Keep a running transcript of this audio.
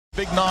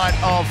Big night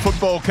of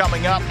football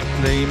coming up.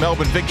 The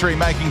Melbourne Victory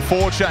making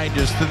 4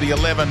 changes to the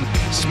 11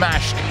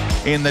 smashed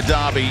in the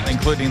derby,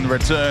 including the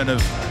return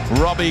of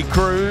Robbie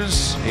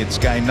Cruz. It's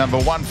game number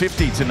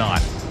 150 tonight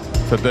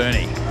for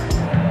Bernie.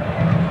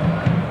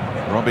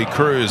 Robbie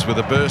Cruz with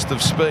a burst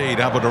of speed,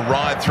 able to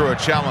ride through a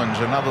challenge.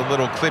 Another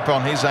little clip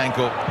on his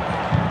ankle.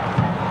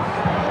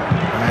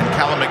 And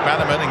Callum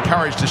McManaman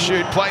encouraged to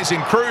shoot, plays in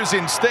Cruz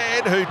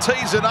instead, who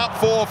tees it up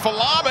for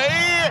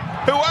Falami,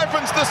 who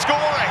opens the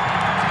scoring.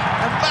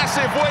 A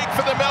massive week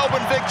for the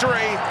Melbourne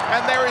Victory,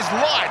 and there is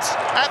light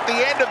at the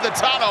end of the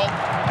tunnel,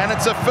 and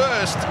it's a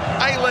first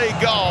A-League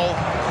goal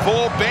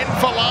for Ben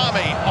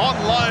Falami on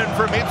loan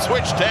from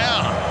Ipswich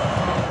Town.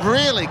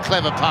 Really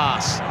clever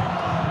pass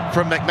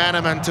from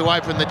McManaman to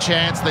open the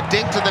chance. The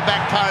dink to the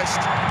back post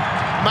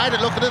made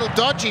it look a little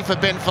dodgy for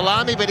Ben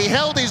Falami, but he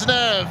held his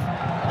nerve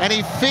and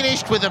he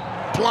finished with a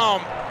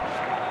plumb,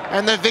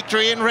 and the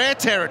Victory in rare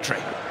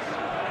territory.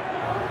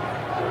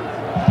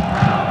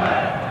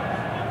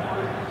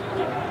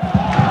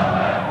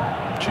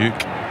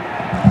 Duke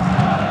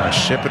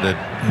shepherded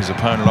his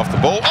opponent off the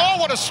ball. Oh,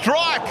 what a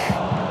strike!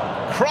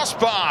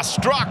 Crossbar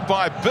struck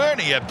by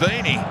Bernie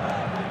Abini.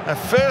 A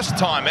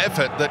first-time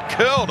effort that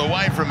curled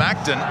away from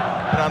Acton,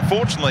 but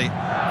unfortunately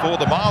for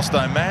the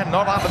milestone man,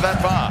 not under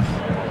that bar.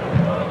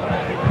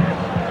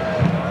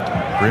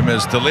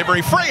 Brimmer's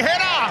delivery, free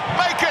header,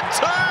 make it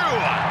 2!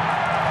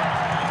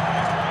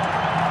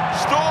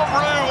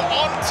 Stormroo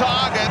on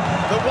target.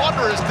 The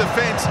Wanderers'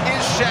 defence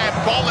is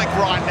shambolic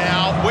right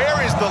now.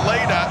 Where is the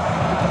leader?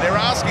 They're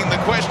asking the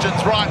questions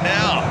right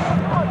now.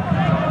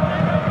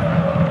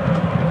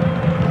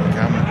 Here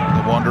come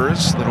the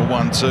Wanderers, little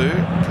 1-2,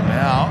 come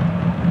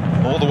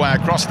out, all the way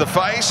across the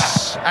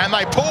face, and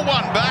they pull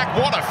one back.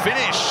 What a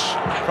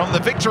finish from the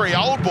Victory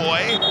old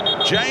boy,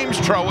 James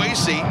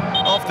Troisi,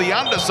 off the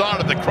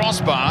underside of the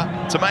crossbar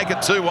to make it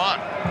 2-1.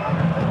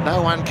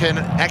 No one can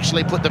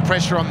actually put the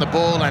pressure on the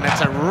ball, and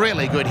it's a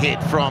really good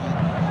hit from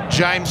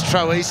James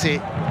Troisi.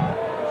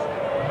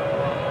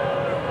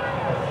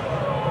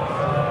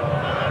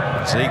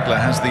 Ziegler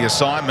has the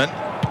assignment,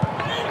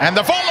 and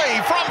the volley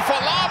from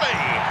Falami.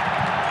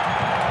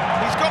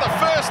 He's got a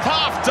first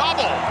half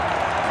double,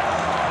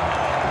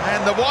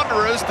 and the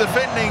Wanderers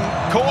defending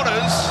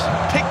corners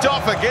picked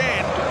off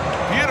again.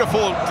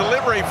 Beautiful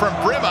delivery from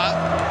Brimmer,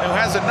 who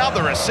has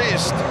another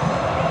assist,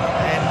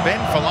 and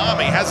Ben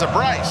Falami has a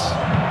brace.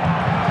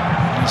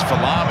 Here's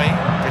Falami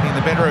getting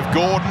the better of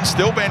Gordon.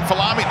 Still Ben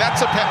Falami.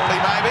 That's a penalty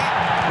maybe.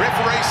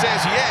 Referee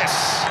says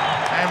yes.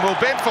 And will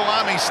Ben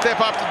Falami step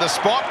up to the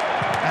spot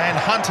and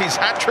hunt his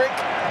hat-trick?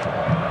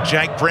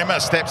 Jake Brimmer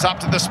steps up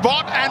to the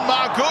spot, and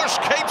Margush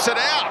keeps it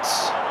out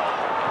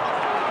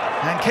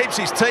and keeps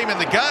his team in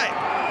the game.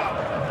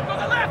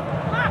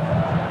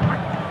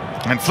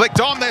 And flicked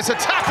on, there's a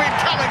tap-in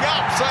coming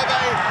up, so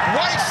they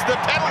waste the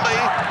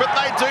penalty, but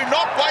they do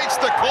not waste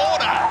the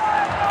corner.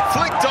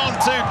 Flicked on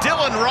to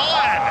Dylan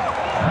Ryan.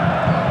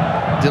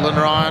 Dylan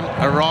Ryan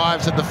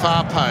arrives at the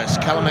far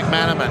post. Callum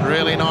McManaman,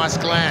 really nice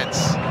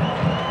glance.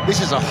 This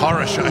is a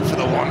horror show for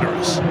the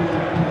Wanderers.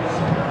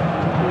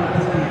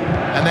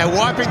 And they're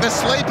wiping the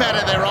sleep out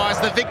of their eyes,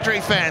 the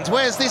Victory fans.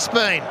 Where's this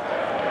been?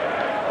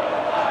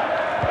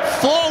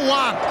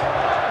 4-1.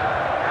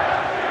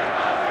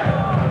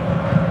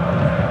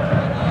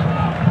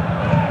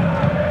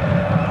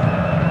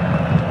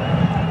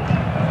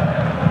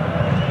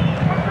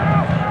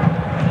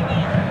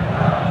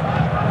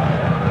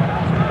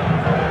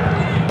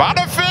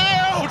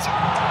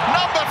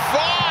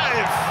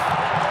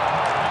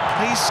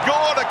 He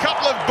scored a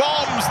couple of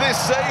bombs this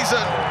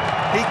season.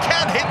 He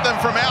can hit them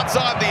from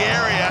outside the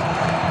area.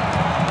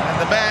 And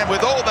the man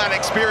with all that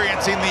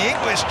experience in the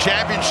English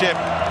Championship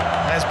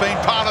has been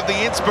part of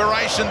the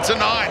inspiration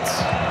tonight.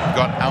 We've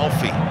got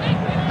Alfie,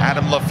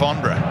 Adam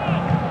Lafondra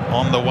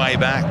on the way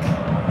back.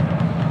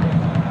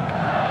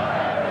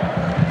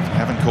 If you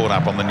haven't caught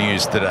up on the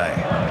news today.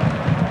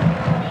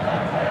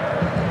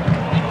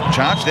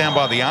 Charged down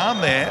by the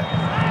arm there,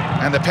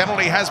 and the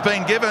penalty has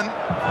been given.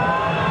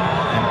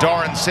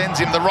 Doran sends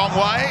him the wrong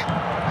way,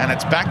 and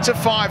it's back to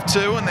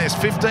 5-2, and there's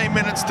 15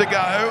 minutes to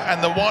go,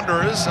 and the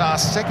Wanderers are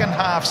second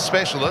half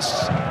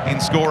specialists in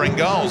scoring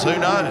goals. Who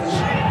knows?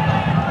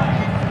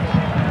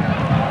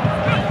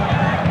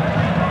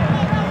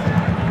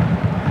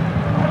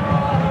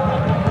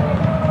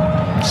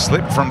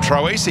 Slipped from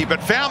Troisi,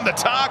 but found the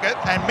target,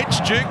 and Mitch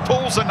Duke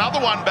pulls another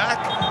one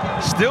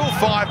back. Still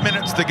 5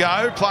 minutes to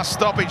go, plus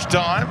stoppage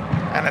time,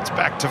 and it's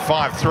back to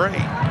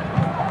 5-3.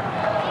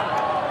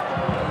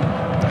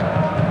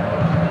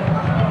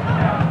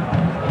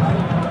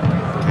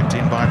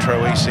 By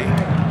Troisi,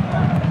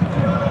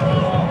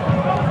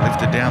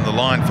 lifted down the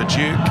line for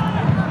Duke,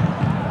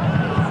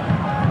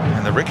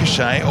 and the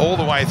ricochet all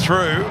the way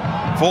through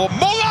for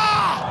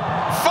Muller.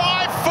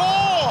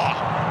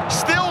 5-4,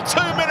 still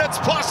 2 minutes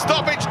plus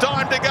stoppage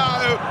time to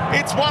go.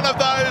 It's one of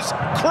those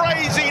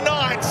crazy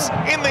nights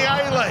in the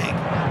A-League.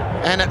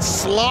 And it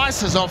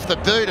slices off the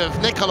boot of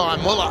Nikolai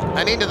Muller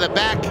and into the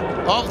back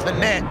of the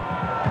net.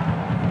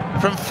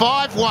 From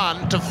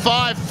 5-1 to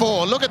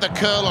 5-4. Look at the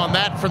curl on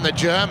that from the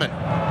German.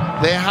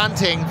 They're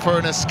hunting for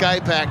an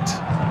escape act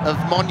of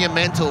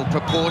monumental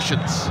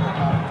proportions.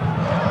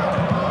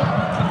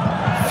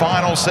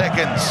 Final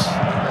seconds.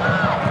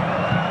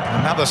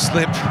 Another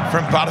slip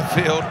from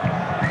Butterfield.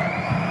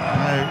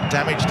 No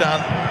damage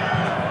done.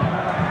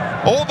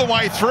 All the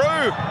way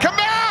through.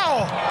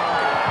 Kamau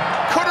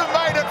could have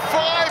made it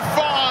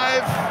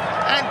 5-5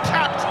 and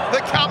capped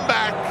the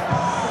comeback.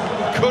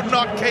 Could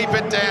not keep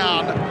it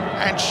down,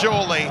 and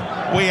surely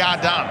we are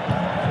done.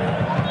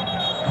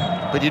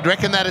 But you'd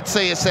reckon that'd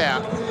see us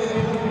out.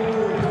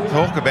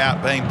 Talk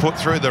about being put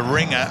through the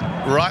ringer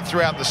right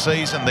throughout the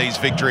season, these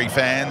Victory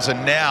fans,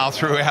 and now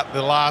throughout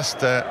the last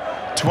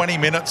 20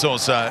 minutes or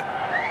so,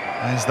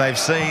 as they've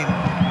seen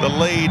the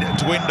lead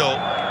dwindle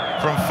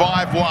from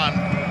 5-1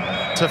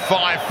 to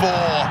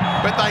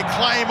 5-4, but they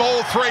claim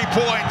all 3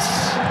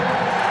 points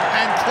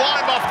and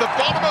climb off the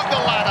bottom of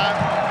the ladder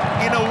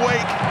in a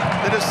week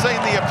that has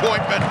seen the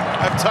appointment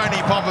of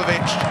Tony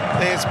Popovich.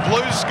 There's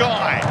blue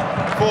sky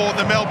for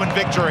the Melbourne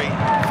Victory,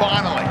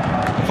 finally.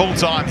 Full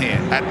time here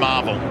at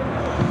Marvel.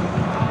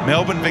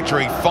 Melbourne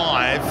Victory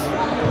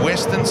 5,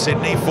 Western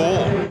Sydney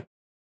 4.